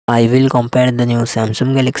I will compare the new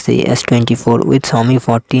Samsung Galaxy S24 with Xiaomi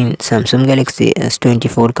 14. Samsung Galaxy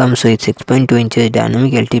S24 comes with 6.2 inches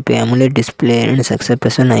dynamic LTP AMOLED display and success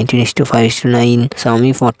ratio 19:5:9.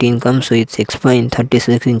 Xiaomi 14 comes with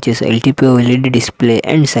 6.36 inches LTP OLED display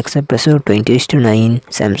and success ratio 20:9.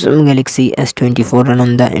 Samsung Galaxy S24 run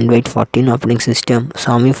on the Android 14 operating system.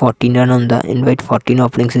 Xiaomi 14 run on the Android 14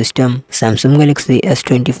 operating system. Samsung Galaxy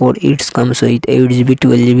S24 it comes with 8GB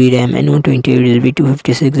 12GB RAM and 128GB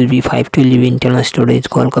 256GB 512GB internal storage.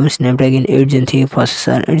 Qualcomm Snapdragon 8 Gen 3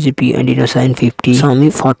 processor, 8GB Adreno 750. Xiaomi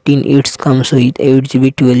 14 it comes with 8GB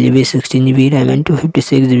 12GB 16GB RAM and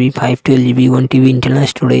 256GB 512GB 1TB internal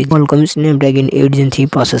storage. Qualcomm Snapdragon 8 Gen 3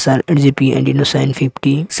 processor, 8GB Adreno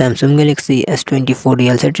 750. Samsung Galaxy S24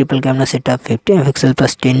 real set triple camera setup 50MP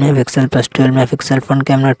plus 10MP plus 12MP front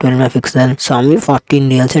camera 12MP. Xiaomi 14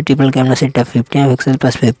 real set triple camera setup 50MP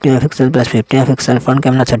plus 50MP plus 50MP front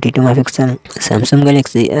camera 32MP. Samsung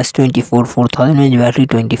Galaxy S24 4000mAh battery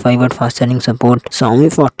 25W fast charging support. Xiaomi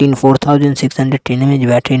 14 4610mAh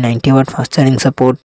battery 90W fast charging support.